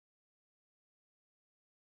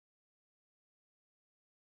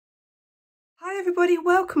everybody,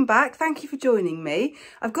 welcome back. Thank you for joining me.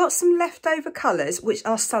 I've got some leftover colours which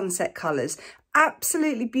are sunset colours.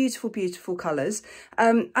 Absolutely beautiful, beautiful colours.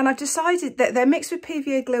 And I've decided that they're mixed with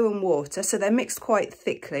PVA glue and water, so they're mixed quite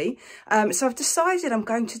thickly. So I've decided I'm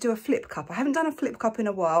going to do a flip cup. I haven't done a flip cup in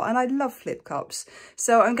a while and I love flip cups.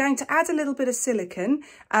 So I'm going to add a little bit of silicone,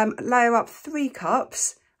 layer up 3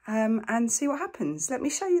 cups and see what happens. Let me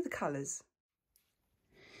show you the colours.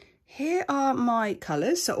 Here are my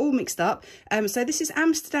colours, so all mixed up. So this is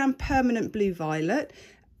Amsterdam Permanent Blue Violet,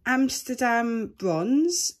 Amsterdam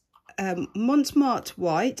Bronze, Montmartre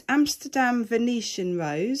White, Amsterdam Venetian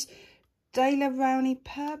Rose, De La Rowney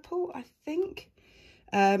Purple, I think,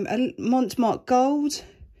 Montmartre Gold,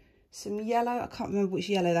 some yellow, I can't remember which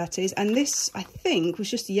yellow that is, and this, I think, was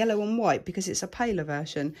just yellow and white because it's a paler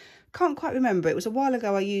version. Can't quite remember, it was a while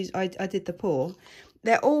ago I did the pour.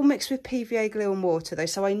 They're all mixed with PVA glue and water though,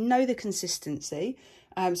 so I know the consistency.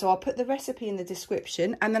 So I'll put the recipe in the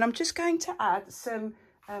description, and then I'm just going to add some,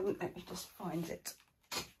 let me just find it.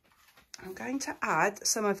 I'm going to add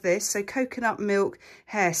some of this, so coconut milk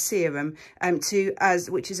hair serum,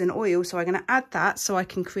 which is an oil. So I'm going to add that so I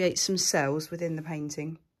can create some cells within the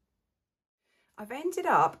painting. I've ended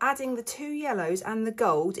up adding the 2 yellows and the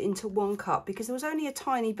gold into 1 cup because there was only a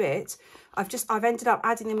tiny bit. I've ended up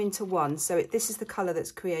adding them into 1. So this is the colour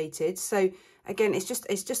that's created. So again, it's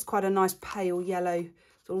just quite a nice pale yellow,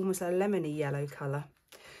 almost a lemony yellow colour.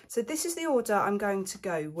 So this is the order I'm going to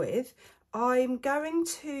go with. I'm going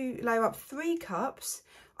to layer up 3 cups.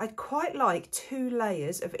 I'd quite like 2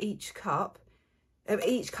 layers of each cup, of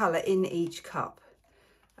each colour in each cup.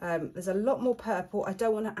 There's a lot more purple. I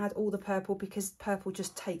don't want to add all the purple because purple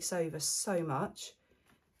just takes over so much.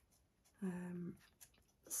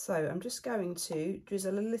 So I'm just going to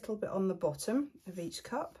drizzle a little bit on the bottom of each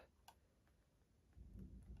cup.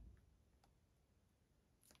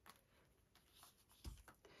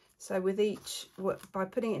 So with each, by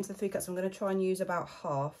putting it into the 3 cups, I'm going to try and use about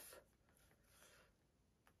half.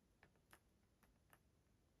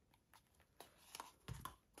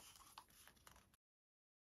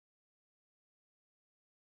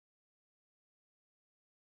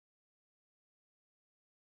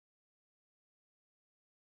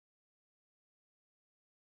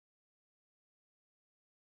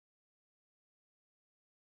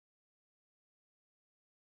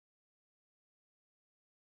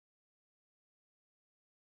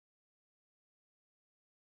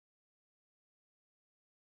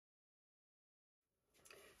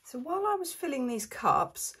 So while I was filling these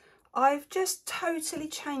cups, I've just totally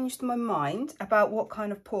changed my mind about what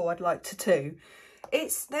kind of pour I'd like to do.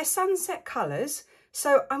 They're sunset colours,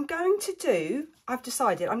 so I've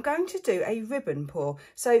decided I'm going to do a ribbon pour.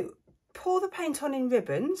 So pour the paint on in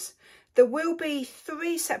ribbons. There will be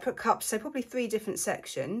 3 separate cups, so probably 3 different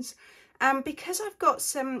sections. And because I've got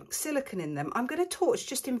some silicone in them, I'm going to torch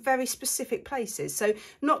just in very specific places. So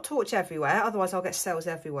not torch everywhere, otherwise I'll get cells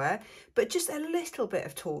everywhere, but just a little bit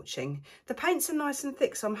of torching. The paints are nice and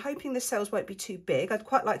thick, so I'm hoping the cells won't be too big. I'd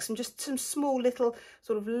quite like just some small little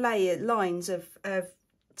sort of lines of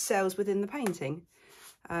cells within the painting.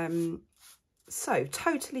 So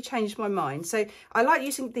totally changed my mind. So I like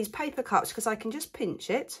using these paper cups because I can just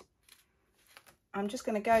pinch it. I'm just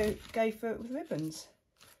going to go for it with ribbons.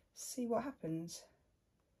 See what happens.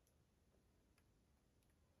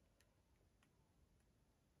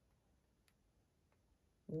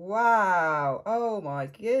 Wow, oh my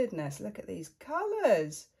goodness, look at these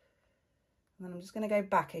colours. And then I'm just going to go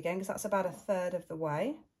back again because that's about 1/3 of the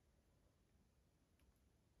way.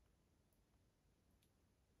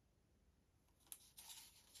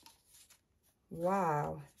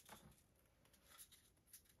 Wow.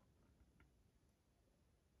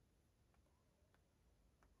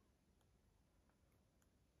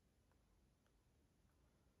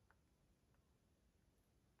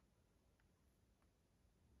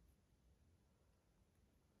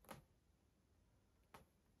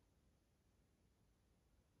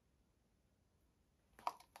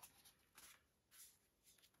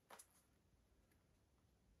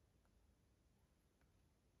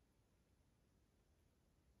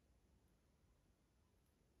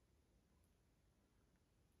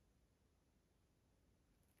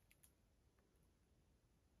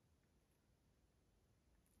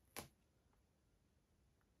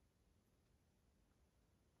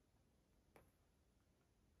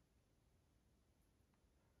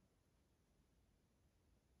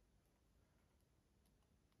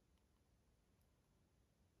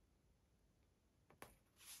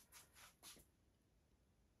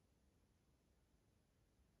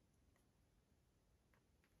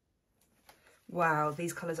 Wow,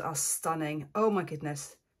 these colours are stunning. Oh my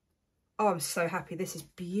goodness. Oh, I'm so happy. This is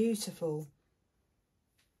beautiful.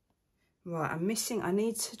 Right, I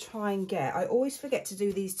need to try and get, I always forget to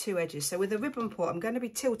do these two edges. So with a ribbon port, I'm going to be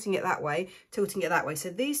tilting it that way, tilting it that way.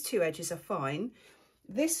 So these two edges are fine.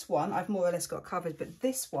 This one, I've more or less got covered, but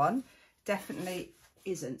this one definitely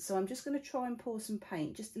isn't. So I'm just going to try and pour some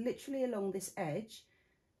paint just literally along this edge,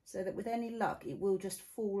 so that with any luck, it will just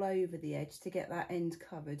fall over the edge to get that end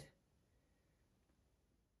covered.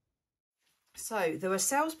 So there are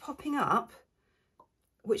cells popping up,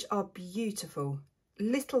 which are beautiful.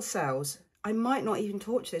 Little cells. I might not even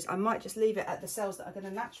torch this. I might just leave it at the cells that are going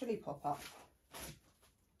to naturally pop up.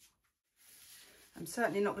 I'm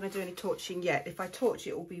certainly not going to do any torching yet. If I torch,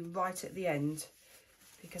 it will be right at the end,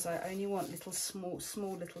 because I only want little small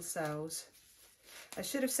little cells. I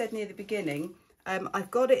should have said near the beginning,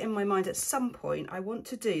 I've got it in my mind at some point I want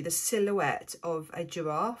to do the silhouette of a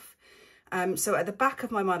giraffe. So at the back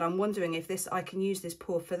of my mind, I'm wondering if I can use this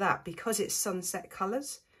pour for that, because it's sunset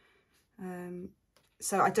colours.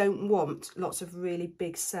 So I don't want lots of really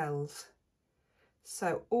big cells.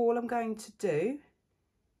 So all I'm going to do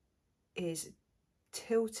is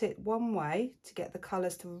tilt it one way to get the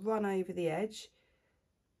colours to run over the edge.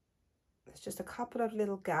 There's just a couple of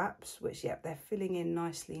little gaps, which, yep, they're filling in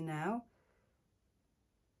nicely now.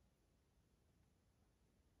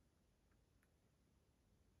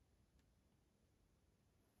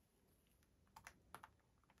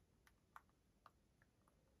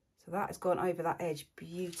 So that has gone over that edge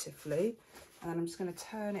beautifully. And I'm just going to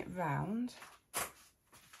turn it round.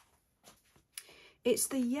 It's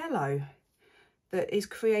the yellow that is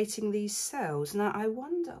creating these cells. Now, I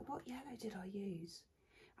wonder, what yellow did I use?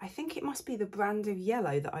 I think it must be the brand of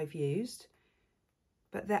yellow that I've used.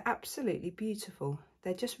 But they're absolutely beautiful.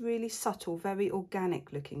 They're just really subtle, very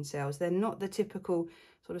organic looking cells. They're not the typical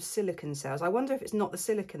sort of silicone cells. I wonder if it's not the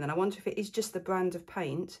silicone then. I wonder if it is just the brand of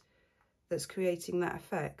paint that's creating that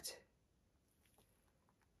effect.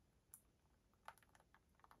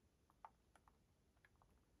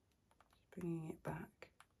 Bringing it back.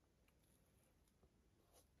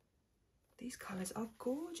 These colours are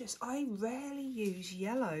gorgeous. I rarely use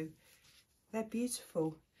yellow. They're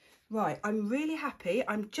beautiful. Right, I'm really happy.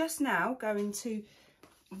 I'm just now going to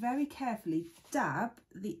very carefully dab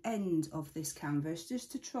the end of this canvas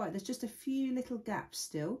just to try. There's just a few little gaps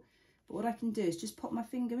still. But what I can do is just pop my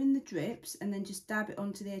finger in the drips and then just dab it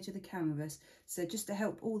onto the edge of the canvas. So just to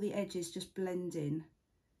help all the edges just blend in.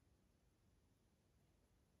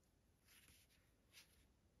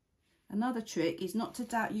 Another trick is not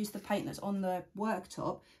to use the paint that's on the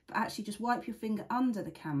worktop, but actually just wipe your finger under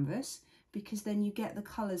the canvas, because then you get the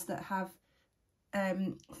colours that have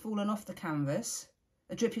fallen off the canvas,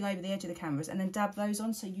 dripping over the edge of the canvas, and then dab those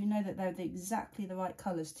on so you know that they're exactly the right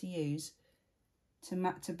colours to use to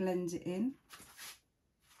blend it in.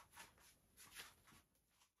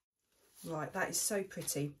 Right, that is so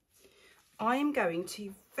pretty. I am going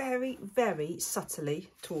to very, very subtly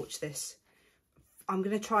torch this. I'm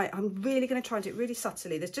really going to try and do it really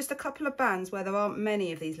subtly. There's just a couple of bands where there aren't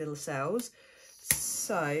many of these little cells.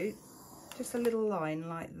 So just a little line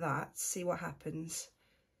like that, see what happens.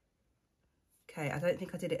 Okay, I don't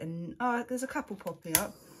think I did it. And there's a couple popping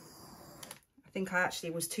up. I think I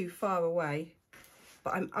actually was too far away,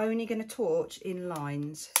 but I'm only going to torch in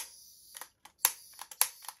lines.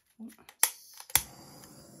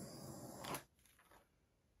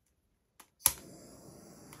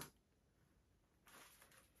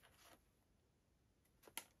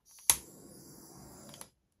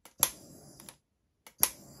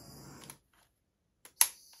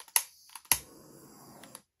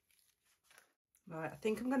 Right, I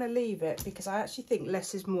think I'm going to leave it because I actually think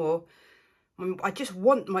less is more. I just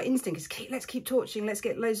want, my instinct is let's keep torching, let's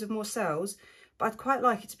get loads of more cells, but I'd quite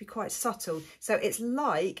like it to be quite subtle. So it's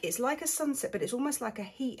like a sunset, but it's almost like a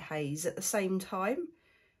heat haze at the same time.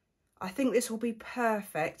 I think this will be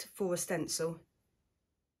perfect for a stencil.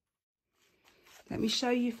 Let me show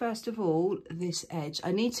you first of all this edge.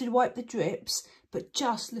 I need to wipe the drips, but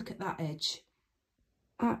just look at that edge.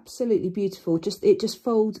 Absolutely beautiful. It just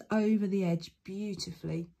folds over the edge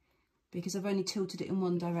beautifully because I've only tilted it in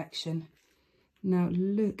one direction. Now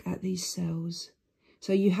look at these cells.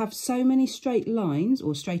 So you have so many straight lines,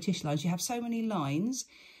 or straightish lines, you have so many lines,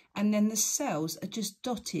 and then the cells are just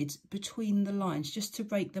dotted between the lines just to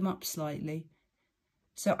break them up slightly.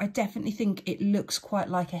 So I definitely think it looks quite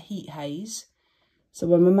like a heat haze.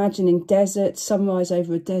 So I'm imagining desert, sunrise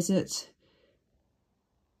over a desert.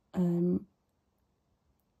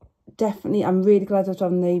 Definitely, I'm really glad I've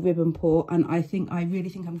done the ribbon pour, and I really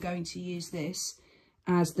think I'm going to use this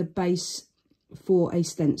as the base for a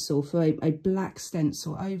stencil, for a black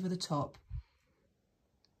stencil over the top.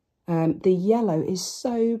 The yellow is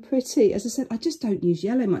so pretty. As I said, I just don't use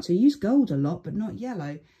yellow much. I use gold a lot, but not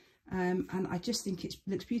yellow. And I just think it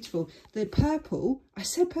looks beautiful. The purple, I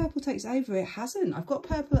said purple takes over. It hasn't. I've got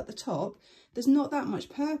purple at the top. There's not that much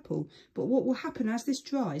purple. But what will happen as this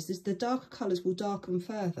dries is the darker colours will darken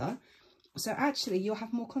further. So actually you'll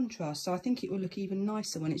have more contrast. So I think it will look even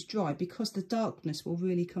nicer when it's dry because the darkness will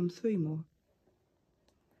really come through more.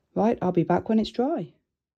 Right, I'll be back when it's dry.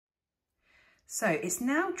 So it's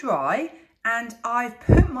now dry and I've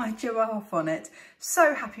put my giraffe on it.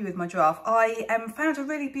 So happy with my giraffe. I found a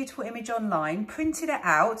really beautiful image online, printed it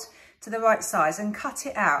out to the right size and cut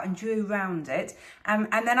it out and drew around it. And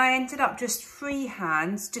then I ended up just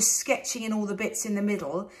freehand, just sketching in all the bits in the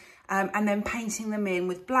middle and then painting them in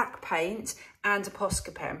with black paint and a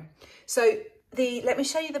Posca pen. So let me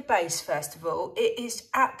show you the base first of all. It is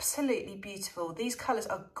absolutely beautiful. These colours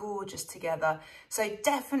are gorgeous together. So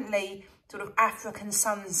definitely sort of African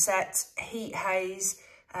sunset, heat haze,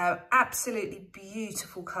 absolutely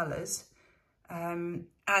beautiful colours. And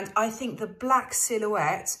I think the black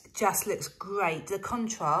silhouette just looks great. The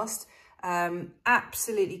contrast,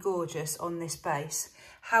 absolutely gorgeous on this base.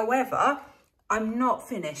 However, I'm not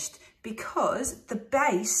finished because the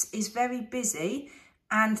base is very busy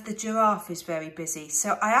and the giraffe is very busy.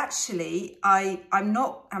 So I'm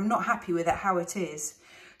not happy with it how it is.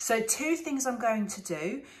 So two things I'm going to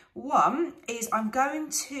do. One is I've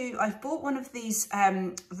bought one of these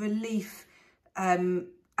relief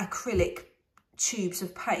acrylic tubes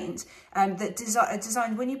of paint that are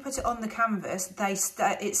designed when you put it on the canvas,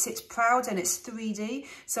 it sits proud and it's 3D.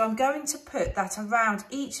 So I'm going to put that around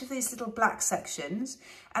each of these little black sections,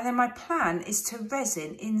 and then my plan is to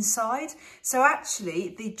resin inside. So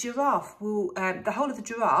actually the giraffe will, the whole of the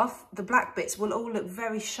giraffe, the black bits will all look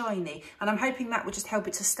very shiny, and I'm hoping that will just help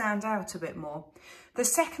it to stand out a bit more. The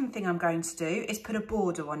second thing I'm going to do is put a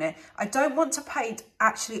border on it. I don't want to paint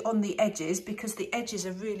actually on the edges because the edges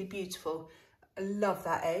are really beautiful. I love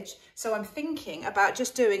that edge. So I'm thinking about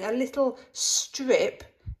just doing a little strip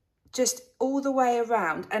just all the way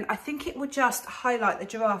around, and I think it would just highlight the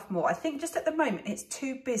giraffe more. I think just at the moment it's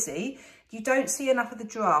too busy. You don't see enough of the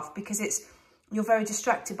giraffe because you're very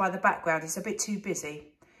distracted by the background. It's a bit too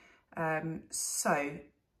busy. So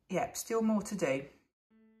yeah, still more to do.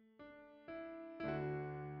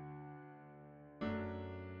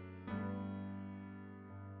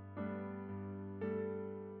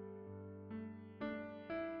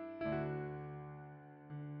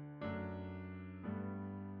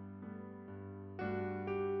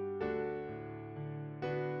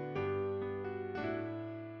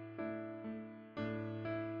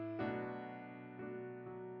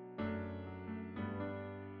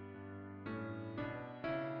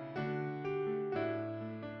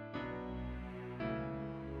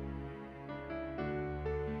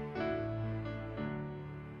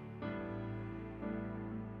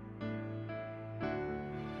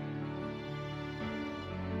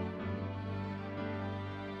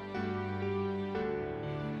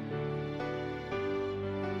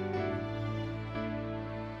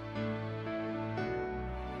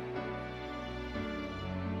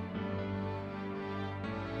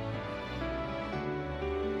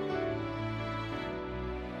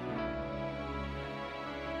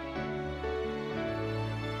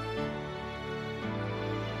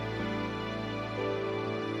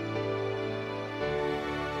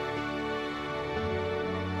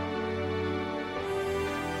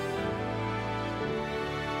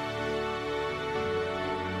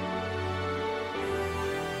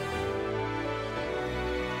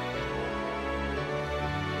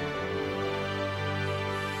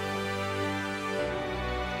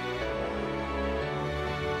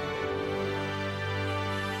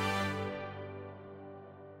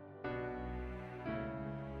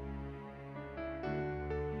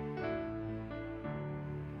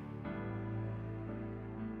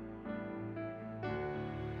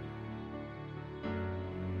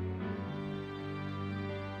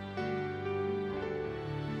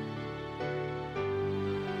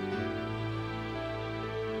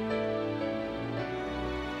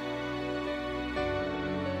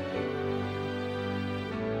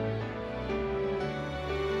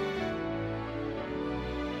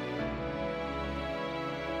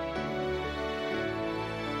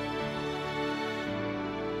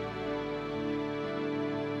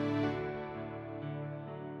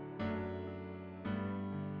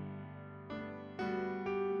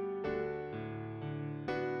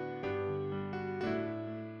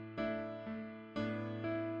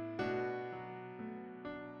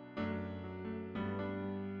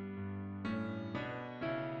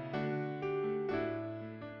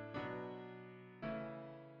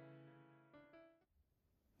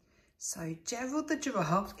 So Gerald the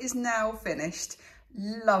giraffe is now finished.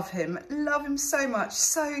 Love him so much,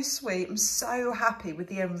 so sweet. I'm so happy with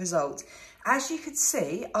the end result. As you could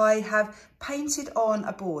see, I have painted on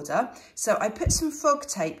a border. So I put some frog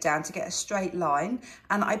tape down to get a straight line,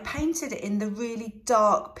 and I painted it in the really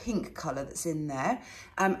dark pink colour that's in there.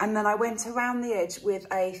 And then I went around the edge with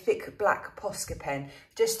a thick black Posca pen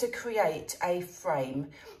just to create a frame.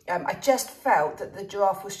 I just felt that the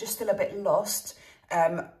giraffe was just still a bit lost.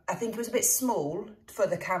 I think it was a bit small for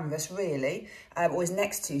the canvas, really, or is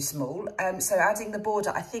next to small. So adding the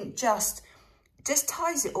border, I think just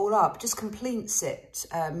ties it all up, just completes it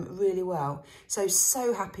really well.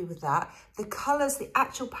 So happy with that. The colours, the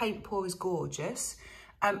actual paint pour is gorgeous.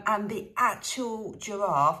 And the actual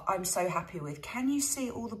giraffe, I'm so happy with. Can you see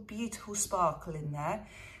all the beautiful sparkle in there?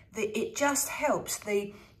 It just helps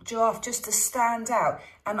the giraffe just to stand out.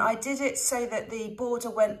 And I did it so that the border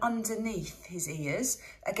went underneath his ears.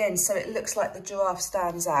 Again, so it looks like the giraffe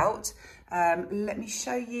stands out. Let me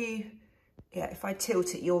show you. Yeah, if I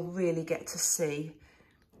tilt it, you'll really get to see.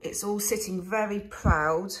 It's all sitting very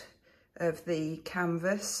proud of the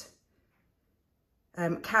canvas.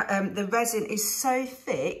 The resin is so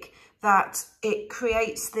thick that it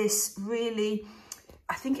creates this really,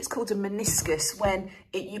 I think it's called a meniscus, when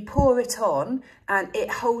you pour it on and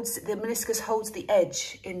it holds, the meniscus holds the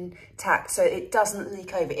edge intact so it doesn't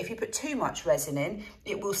leak over. If you put too much resin in,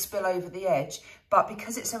 it will spill over the edge. But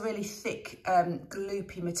because it's a really thick,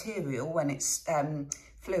 gloopy material when it's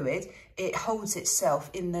fluid, it holds itself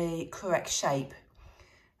in the correct shape.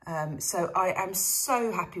 So I am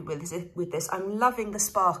so happy with this. I'm loving the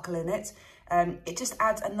sparkle in it. It just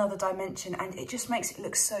adds another dimension, and it just makes it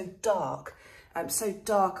look so dark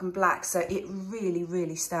and black. So it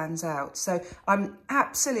really stands out. So I'm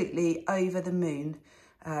absolutely over the moon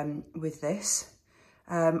with this.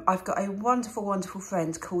 I've got a wonderful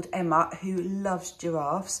friend called Emma who loves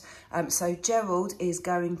giraffes. So Gerald is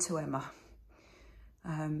going to Emma.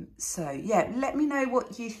 So yeah, let me know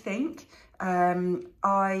what you think.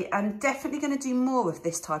 I am definitely going to do more of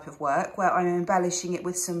this type of work where I'm embellishing it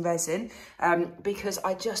with some resin, because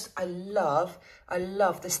I love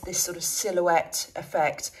this sort of silhouette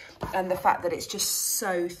effect, and the fact that it's just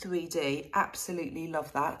so 3D. Absolutely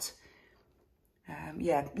love that.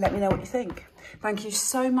 Yeah, let me know what you think. Thank you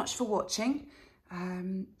so much for watching.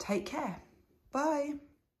 Take care. Bye.